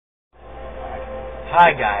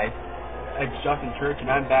Hi guys, it's Justin Church and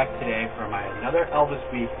I'm back today for another Elvis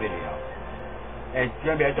Week video. And it's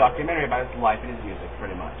going to be a documentary about his life and his music,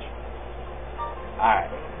 pretty much. Alright,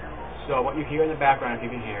 so what you hear in the background, if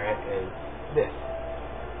you can hear it, is this.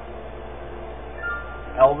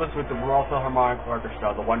 Elvis with the Royal Philharmonic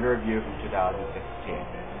Orchestra, The Wonder of You from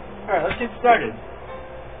 2016. Alright, let's get started.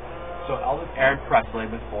 So Elvis Aron Presley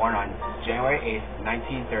was born on January 8th,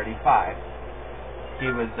 1935. He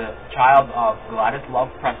was the child of Gladys Love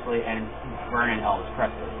Presley and Vernon Elvis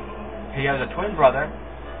Presley. He has a twin brother,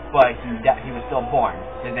 but he was still born.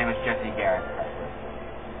 His name was Jesse Garrett Presley.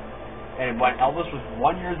 And when Elvis was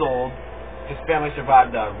 1 year old, his family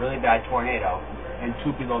survived a really bad tornado in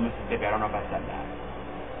Tupelo, Mississippi. I don't know if I said that.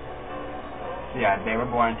 So yeah, they were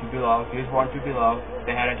born in Tupelo. He was born in Tupelo.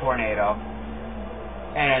 They had a tornado.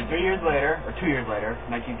 And 2 years later,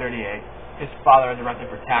 1938, his father was arrested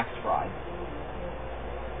for tax fraud.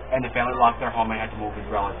 And the family lost their home and had to move his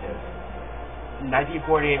relatives. In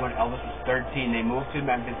 1948, when Elvis was 13, they moved to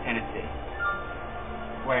Memphis, Tennessee,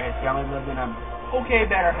 where his family lived in a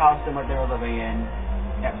better house than what they were living in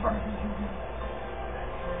at first.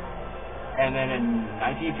 And then in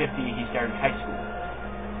 1950, he started high school.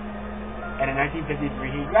 And in 1953,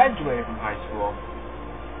 he graduated from high school.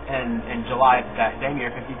 And in July of that same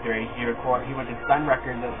year, 53, he went to Sun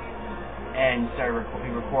Records and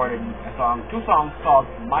he recorded two songs called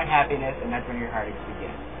My Happiness and That's When Your Heartaches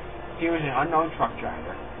Begin. He was an unknown truck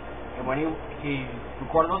driver, and when he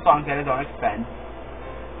recorded those songs at his own expense,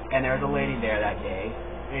 and there was a lady there that day,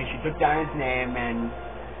 and she took down his name,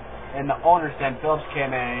 and the owner, Sam Phillips,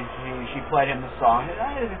 came in, and she played him the song,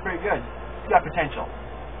 and this is pretty good, he's got potential,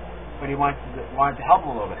 but he wanted to help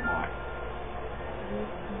him a little bit more.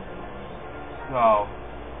 So,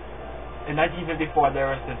 in 1954,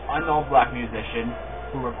 there was this unknown black musician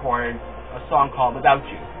who recorded a song called Without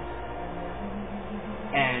You.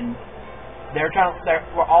 And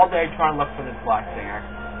we're all there trying to look for this black singer.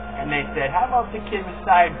 And they said, how about the kid with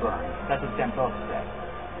sideburns? That's what Sam Phillips said.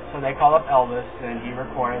 So they called up Elvis, and he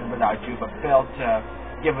recorded Without You, but failed to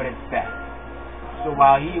give it its best. So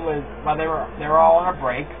while they were all on a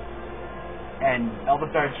break, and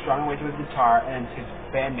Elvis started strumming away to his guitar, and his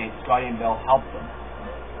bandmates, Scotty and Bill, helped him.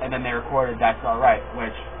 And then they recorded That's Alright,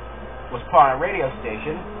 which was put on a radio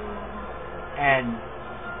station, and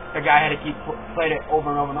the guy had to played it over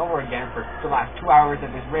and over and over again for the last 2 hours of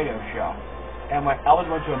his radio show. And when Elvis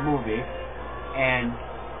went to a movie, and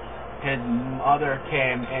his mother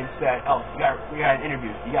came and said, "Oh, we got an interview.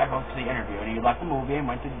 You got to go to the interview." And he left the movie and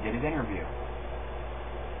did his interview.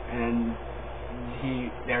 And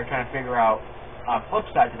they were trying to figure out a flip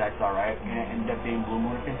side to That's Alright, and it ended up being Blue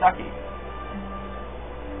Moon of Kentucky.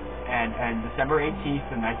 And December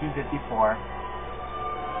 18th of 1954,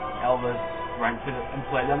 Elvis went and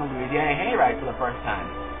played on the Louisiana Hayride for the first time.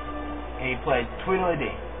 And he played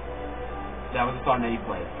Tweedledee. That was the song that he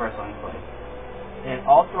played, the first song he played. And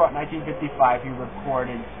all throughout 1955, he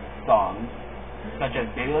recorded songs such as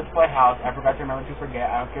Baby Let's Play House, I Forgot to Remember to Forget,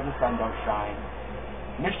 I Don't Care If the Sun Don't Shine,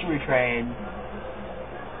 Mystery Train,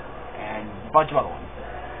 and a bunch of other ones.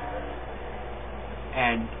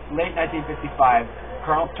 And late 1955,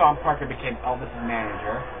 Colonel Tom Parker became Elvis'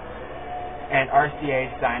 manager, and RCA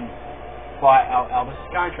bought out Elvis'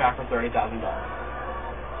 contract for $30,000.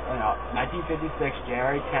 In 1956,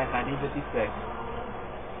 January 10th, 1956,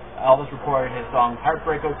 Elvis recorded his song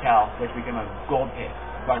Heartbreak Hotel, which became a gold hit,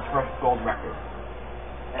 got his first gold record.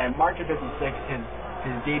 And in March of 56,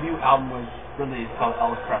 his debut album was released called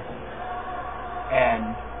Elvis Presley.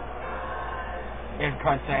 And it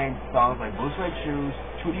contained songs like Blue Suede Shoes,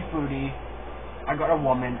 Tutti Frutti, I Got a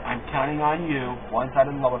Woman, I'm Counting on You,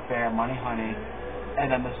 One-Sided Love Affair, Money Honey, and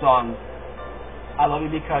then the song I Love You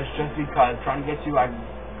Because, Just Because, Trying to Get You, I'm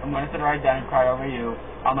Gonna Sit Right Down and Cry Over You,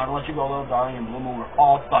 I'll Never Let You Go, Little Darling, and Blue Moon were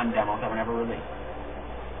all fun demos that were never released.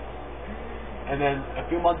 And then a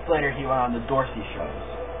few months later, he went on the Dorsey shows.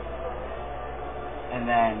 And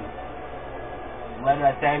then later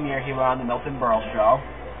that same year, he went on the Milton Berle show,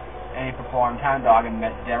 and he performed Hound Dog and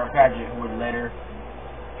met Deborah Paget, who he later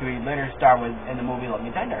starred with in the movie Love Me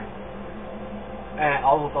Tender. And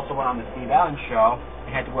Elvis also went on the Steve Allen show and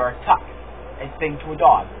had to wear a tux and sing to a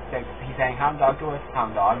dog. He sang Hound Dog to a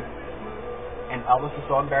hound dog, and Elvis was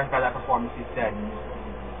so embarrassed by that performance, he said,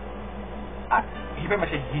 he pretty much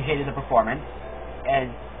said he hated the performance, and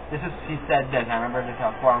he said this, I remember this,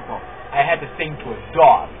 quote unquote, I had to sing to a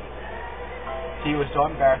dog. He was so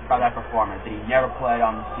embarrassed by that performance that he never played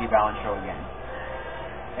on the Steve Allen show again.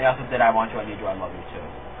 And he also said, I Want You, I Need You, I Love You Too.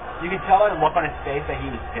 You could tell by the look on his face that he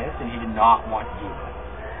was pissed and he did not want to do this.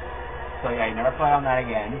 So yeah, he never played on that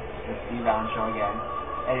again, the Steve Allen show again.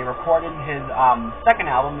 and he recorded his second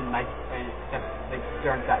album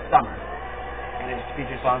during that summer. And it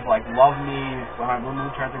features songs like Love Me, When My Blue Moon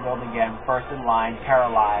Turns to Gold Again, First in Line,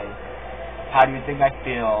 Paralyzed, How Do You Think I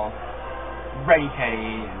Feel, Ready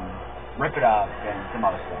Teddy, and Rip It Up, and some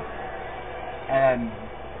other stuff. And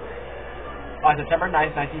on September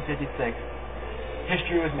 9th, 1956,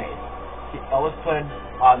 history was made. Elvis played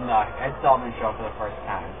on the Ed Sullivan Show for the first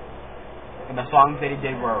time. And the songs that he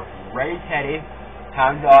did were Ready Teddy,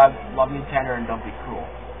 Hound Dog, Love Me Tender, and Don't Be Cruel.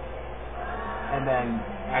 And then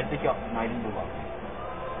I think I didn't do Love Me.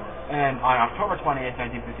 And on October 20th,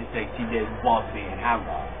 1956, he did Love Me and Hound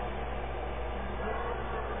Dog.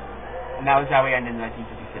 And that was how he ended in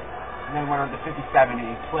 1956. And then went on to 57, and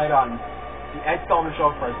he played on the Ed Sullivan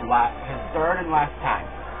Show for his third and last time.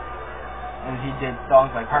 And he did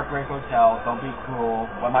songs like Heartbreak Hotel, Don't Be Cruel,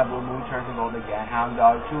 When My Blue Moon Turns to Gold Again, Hound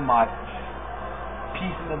Dog, Too Much,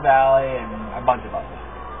 Peace in the Valley, and a bunch of others.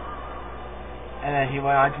 And then he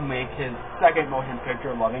went on to make his second motion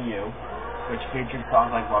picture, Loving You, which featured songs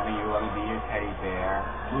like Loving You, Let Me Be Your Teddy Bear,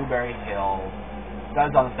 Blueberry Hill. That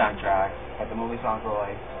was on the soundtrack, but the movie songs were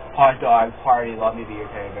like Hot Dog, Party, Let Me Be Your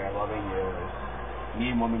Teddy Bear, Loving You,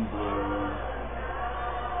 Mean Woman Blues.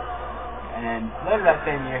 And then later that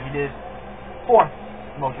same year, he did his fourth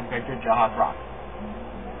motion picture, Jailhouse Rock.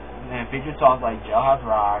 And it featured songs like Jailhouse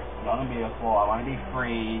Rock, Young and Beautiful, I Want to Be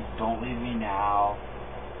Free, Don't Leave Me Now,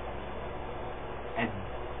 and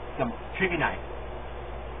some Treat Me Nice.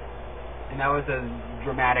 And that was a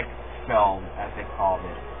dramatic film, as they called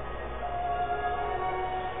it.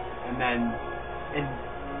 And then in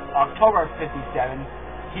October of 57,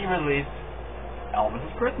 he released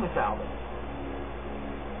Elvis's Christmas album.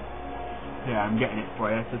 Yeah, I'm getting it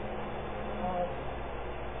for you.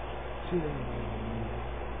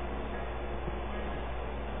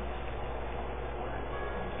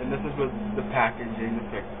 And this is with the packaging,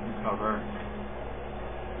 the cover.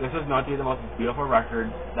 This is not the most beautiful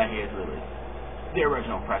record that he has released. The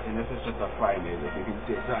original pressing. This is just a Friday music. You can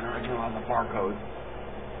see it's an original on the barcode.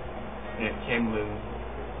 And it came with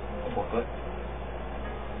a booklet.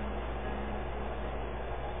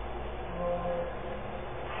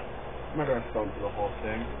 I'm not going to go through the whole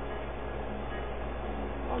thing.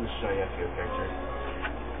 I'll just show you a few pictures.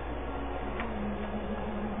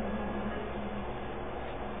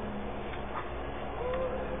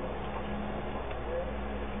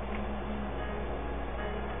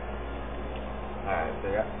 Alright, so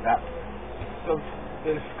yeah, that. So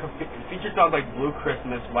this features songs like Blue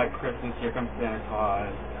Christmas, White Christmas, Here Comes Santa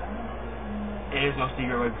Claus, It Is No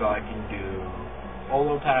Secret What God Can Do, Old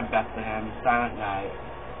Little Town of Bethlehem, Silent Night.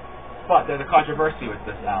 But there's a controversy with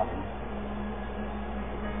this album.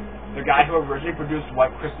 The guy who originally produced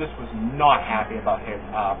White Christmas was not happy about his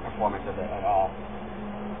performance of it at all.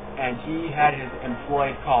 And he had his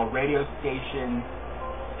employees call radio stations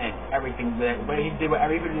and everything. But he did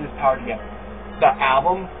whatever he could in his power to get the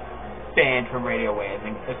album banned from radio waves,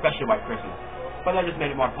 especially White Christmas. But that just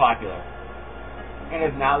made it more popular. And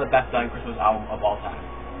is now the best-selling Christmas album of all time.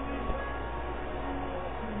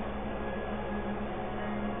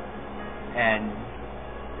 And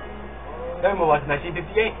then we move on to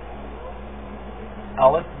 1958.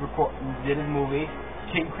 Elvis did his movie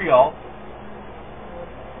King Creole,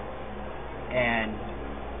 and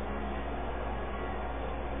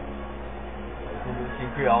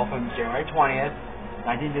King Creole from January 20th,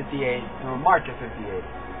 1958 through March of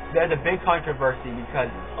 58. There's a big controversy because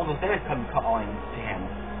Uncle Sam come calling to him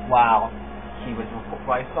while he was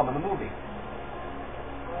filming the movie,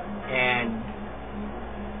 and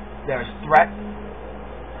there's threats,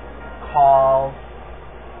 calls,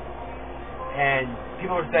 and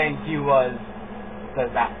people were saying he was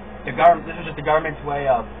that the government. This was just the government's way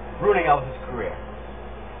of ruining Elvis's career.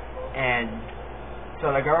 And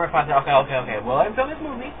so the government finally said, okay, we'll let him film this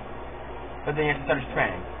movie, but then he has to start his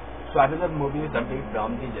training. So after the movie was done being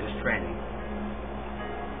filmed, he did his training,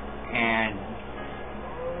 and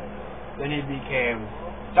then he became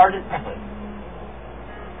Sergeant Presley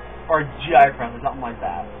or G.I. Presley, something like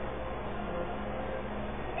that.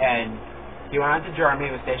 And he went on to Germany,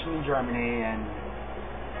 was stationed in Germany, and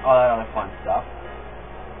all that other fun stuff.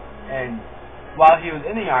 And while he was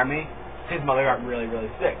in the army, his mother got really, really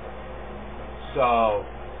sick. So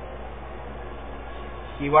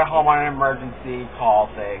he went home on an emergency call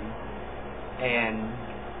thing, and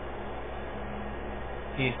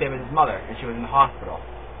he stayed with his mother, and she was in the hospital.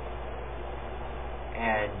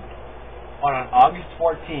 And on August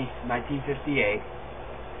 14th, 1958,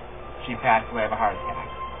 she passed away of a heart attack.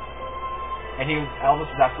 And Elvis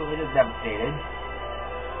was absolutely devastated.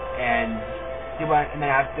 And he went, and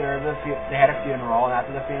then after they had a funeral, and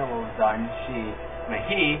after the funeral was done, she But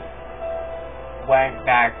he went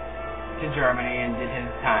back to Germany and did his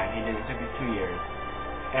time. It took his 2 years.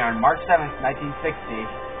 And on March 7th, 1960,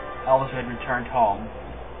 Elvis had returned home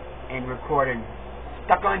and recorded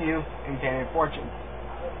Stuck on You and Fame and Fortune.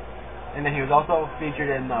 And then he was also featured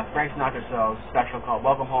in the Frank Sinatra Show special called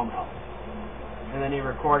Welcome Home, Elvis. And then he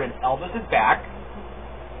recorded Elvis is Back.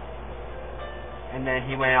 And then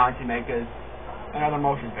he went on to make another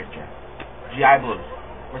motion picture, GI Blues,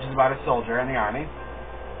 which is about a soldier in the army.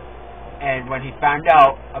 And when he found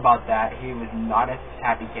out about that, he was not a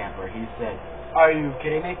happy camper. He said, "Are you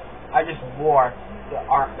kidding me? I just wore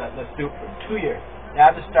the suit for 2 years. I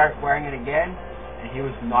have to start wearing it again," and he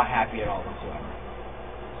was not happy at all whatsoever.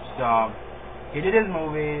 So he did his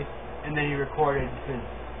movie, and then he recorded his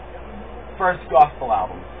first gospel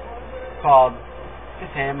album called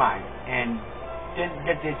 "Just Hand in Mine," and didn't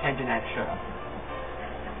get the attention that it should have.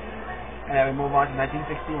 And then we move on to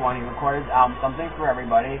 1961. He recorded his album "Something for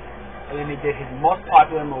Everybody," and then he did his most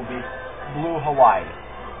popular movie, "Blue Hawaii."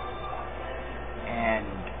 And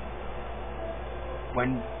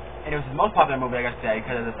it was his most popular movie, like I said,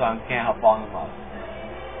 because of the song "Can't Help Falling in Love."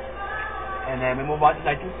 And then we move on to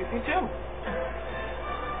 1962.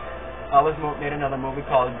 Elvis made another movie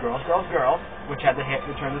called "Girls, Girls, Girls," which had the hit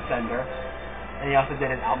 "Return the Sender," and he also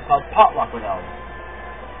did an album called "Potluck" with Elvis.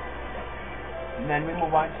 And then we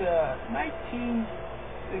move on to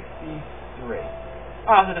 1963. I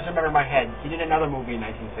also just remember in my head, he did another movie in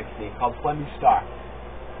 1960 called "Flaming Star."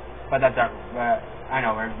 But that's our, I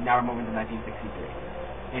know, now we're moving to 1963.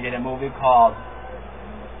 He did a movie called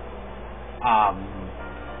Fun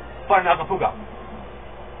in Acapulco.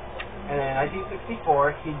 And then in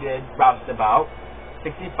 1964, he did Roustabout.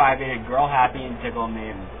 65, he did Girl Happy and Tickle Me.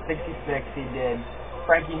 And 66, he did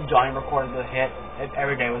Frankie and Johnny recorded the hit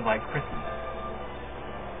Every Day Was Like Christmas.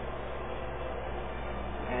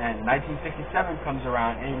 And 1967 comes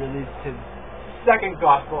around and he released his second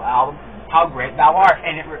gospel album, How Great Thou Art,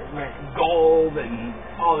 and it went gold and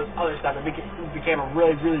all this other stuff. It became a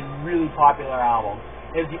really, really, really popular album.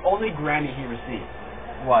 It was the only Grammy he received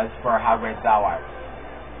was for How Great Thou Art.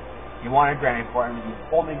 He won a Grammy for it. It was the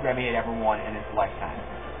only Grammy he had ever won in his lifetime.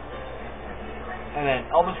 And then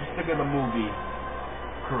Elvis was sick of the movie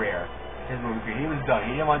career, his movie career. He was done.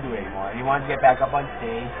 He didn't want to do it anymore. He wanted to get back up on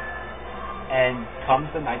stage. And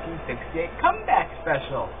comes the 1968 comeback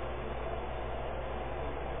special.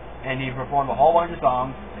 And he performed a whole bunch of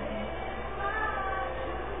songs.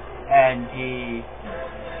 And he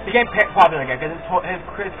became popular again because his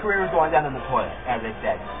career was going down in the toilet, as they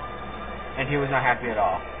said. And he was not happy at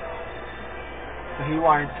all. So he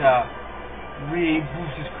wanted to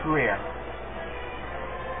reboost his career.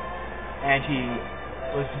 And he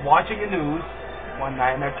was watching the news one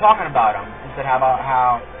night, and they're talking about him. He said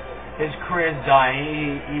how his career's done.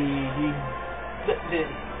 He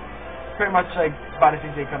pretty much like about a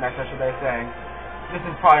 6-day comeback special. They're saying this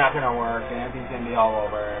is probably not going to work, and everything's going to be all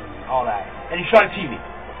over, and all that. And he shot a TV,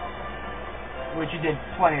 which he did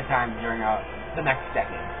plenty of times during the next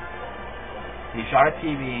decade. He shot a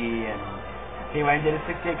TV, and he went and did a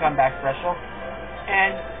 6-day comeback special,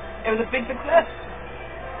 and it was a big success.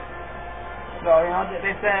 So, you know,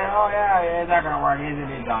 they said, oh yeah, it's not going to work, he's going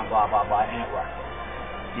to be done, blah, blah, blah, and it worked.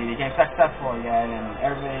 He became successful again, and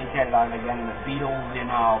everybody cared about him again, and the Beatles, you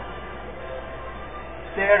know,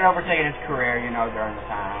 they had overtaken his career, you know, during the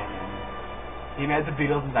time, and he met the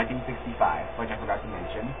Beatles in 1965, which I forgot to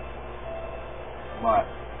mention. But,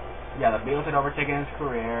 yeah, the Beatles had overtaken his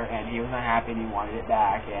career, and he was unhappy, and he wanted it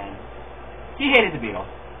back, and he hated the Beatles.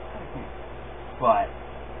 But,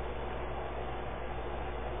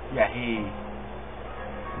 yeah, he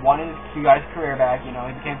got his career back, you know,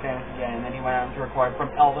 he became famous again, and then he went on to record From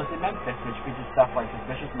Elvis in Memphis, which features stuff like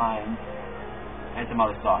Suspicious Minds, and some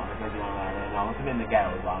other songs, like, you know, and Elvis in the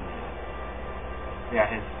Ghetto is on there. Yeah,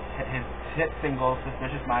 his hit single,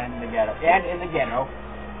 Suspicious Minds in the Ghetto, and In the Ghetto,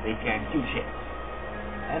 they can't do shit.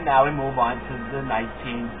 And now we move on to the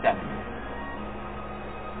 1970s.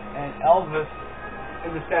 And Elvis,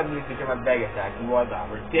 in the 70s, became a Vegas act. He wore a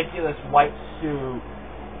ridiculous white suit,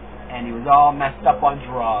 and he was all messed up on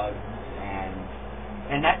drugs. And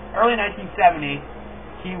in that early 1970s,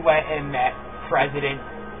 he went and met President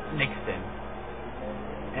Nixon.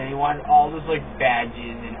 And he wanted all this, like,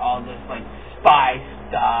 badges and all this, like, spy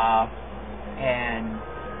stuff. And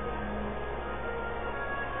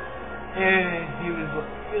he was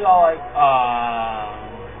all like,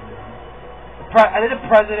 I think the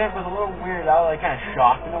president was a little weirded out, like, kind of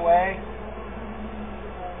shocked in a way.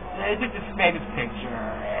 And they took this famous picture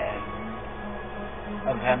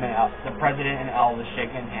of him and the president and Elvis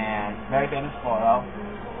shaking hands. Very famous photo.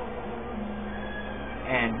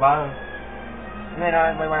 And while And then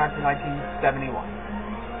we went on to 1971.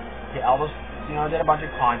 Okay, Elvis, did a bunch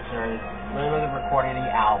of concerts, really wasn't recording any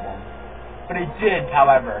album. But he did,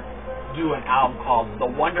 however, do an album called The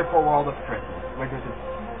Wonderful World of Christmas, which was his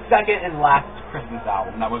second and last Christmas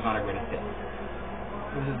album that was on a greatest hits.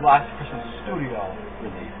 It was his last Christmas studio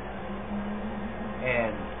release.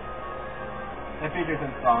 And it features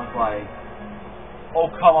some songs like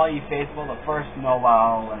Oh Come All Ye Faithful, The First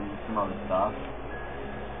Noel, and some other stuff.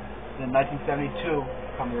 Then 1972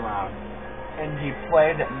 comes around, and he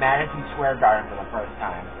plays at Madison Square Garden for the first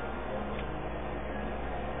time.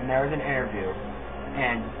 And there was an interview,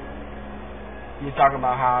 and he was talking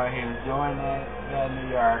about how he was doing the New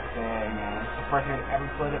York thing, and it's the first time he ever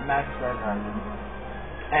played at Madison Square Garden.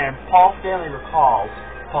 And Paul Stanley from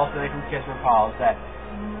Kiss recalls that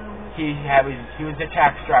he was a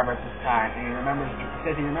taxi driver at this time, and he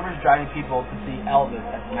says he remembers driving people to see Elvis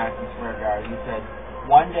at Madison Square Garden. He said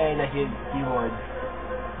one day that he'd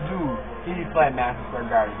play at Madison Square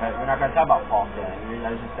Garden, but we're not going to talk about Paul Stanley. I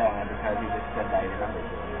was just saying that because he just said that he remembers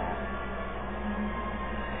doing that.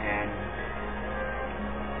 And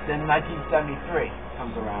then 1973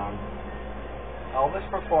 comes around. Elvis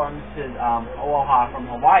performs his Aloha from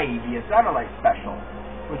Hawaii via satellite special,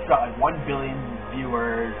 which got like 1 billion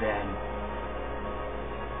viewers, and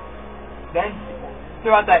then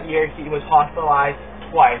throughout that year he was hospitalized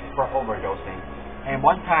twice for overdosing. And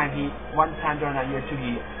one time during that year too,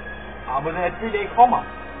 he was in a 3-day coma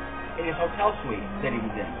in his hotel suite that he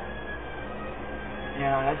was in.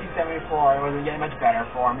 In 1974, it wasn't getting much better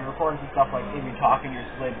for him. He recorded some stuff like "If You Talk in Your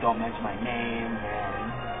Sleep, Don't Mention My Name,"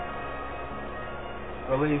 and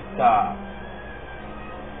released a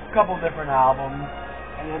couple different albums.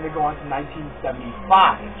 And then we go on to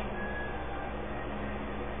 1975.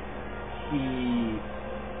 He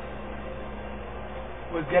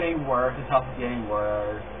was getting worse, his health was getting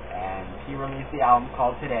worse, and he released the album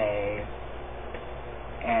called Today,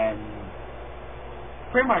 and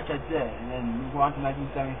pretty much that's it. And then we go on to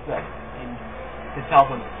 1976, and his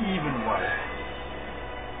health was even worse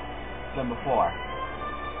than before.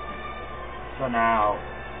 So now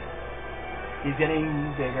he's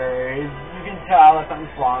getting bigger. You can tell that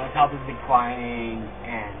something's wrong. His health is declining,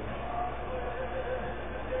 and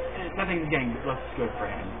nothing's looks good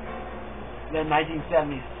for him. Then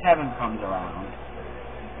 1977 comes around,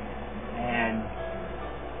 and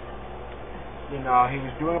he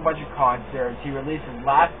was doing a bunch of concerts. He released his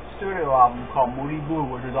last studio album called Moody Blue,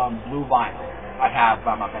 which is on blue vinyl. I'm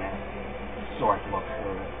not gonna look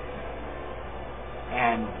through it.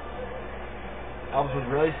 And Elvis was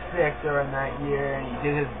really sick during that year, and he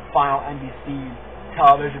did his final NBC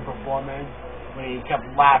television performance when he kept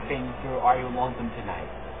laughing through "Are You Lonesome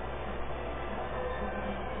Tonight?"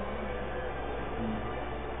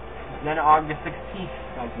 Then August 16th,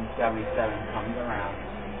 1977 comes around.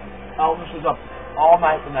 Elvis was up all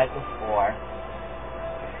night the night before.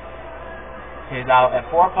 He's out at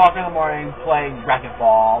 4 o'clock in the morning playing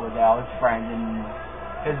racquetball with all his friends and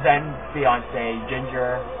his then fiancee,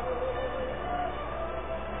 Ginger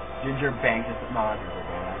Banks. It's not Ginger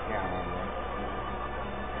Banks, I can't remember.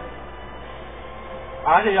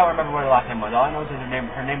 I honestly don't remember what her last name was. All I know is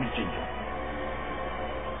her name is Ginger.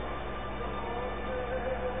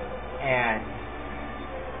 And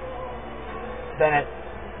then at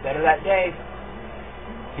the end of that day,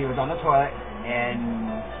 he was on the toilet and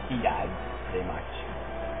he died, pretty much.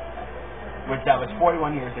 Which that was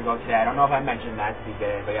 41 years ago today. I don't know if I mentioned that to be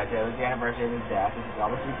good, but yeah, today was the anniversary of his death. This is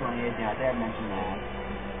Elvis 328. I think I mentioned that.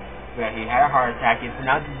 But he had a heart attack. He's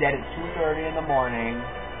pronounced dead at 2:30 in the morning.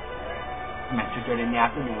 I meant 2:30 in the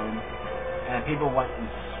afternoon. And people went and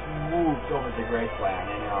swooped over to Graceland,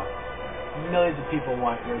 and millions of people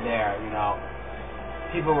were there.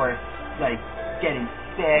 People were like getting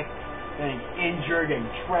sick, getting injured, getting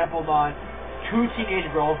trampled on. 2 teenage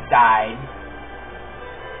girls died,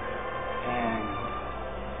 and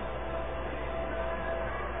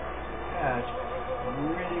that's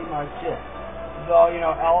pretty much it. Though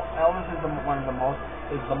Elvis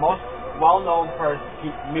is the most well-known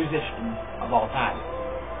musician of all time.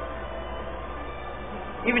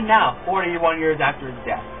 Even now, 41 years after his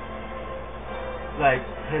death. Like,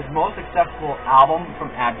 his most successful album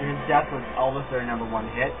from after his death was Elvis, their #1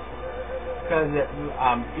 hit, because it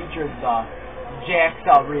featured the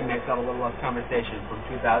JXL remix of A Little Less Conversation from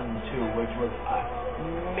 2002, which was a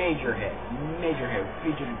major hit,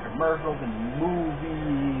 featured in commercials and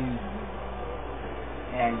movies.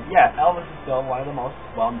 And yeah, Elvis is still one of the most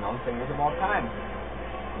well-known singers of all time.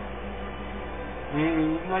 He's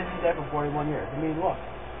been dead for 41 years. I mean, look.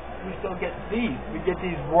 We still get these. We get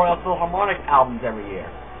these Royal Philharmonic albums every year.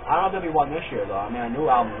 I don't know if there'll be one this year, though. I mean, a new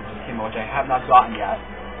album just came out, which I have not gotten yet.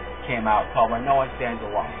 Came out called When No One Stands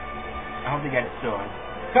Alone. I hope to get it soon.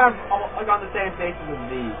 Kind of like on the same basis as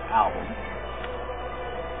the album.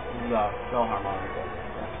 The Philharmonic.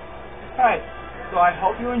 Alright, so I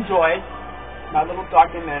hope you enjoyed my little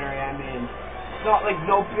documentary. I mean, it's not like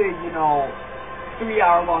no big,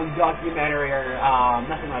 3-hour-long documentary or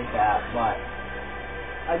nothing like that, but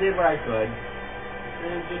I did what I could.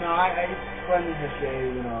 And, I explained the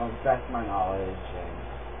history, best of my knowledge. And,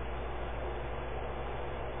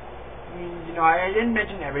 I didn't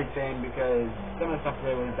mention everything because some of the stuff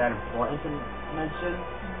really wasn't that important to mention.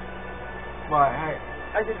 But I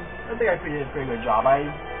think I did a pretty good job. I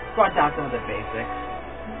brought down some of the basics.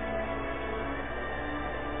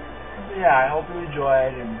 So yeah, I hope you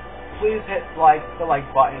enjoyed, and please hit the like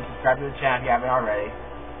button and subscribe to the channel if you haven't already.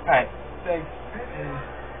 Alright, thanks, and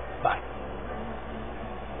bye.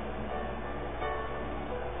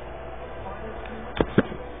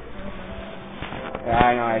 Yeah,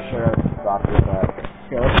 I know, I should have stopped it, but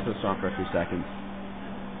okay, let's listen to the song for a few seconds.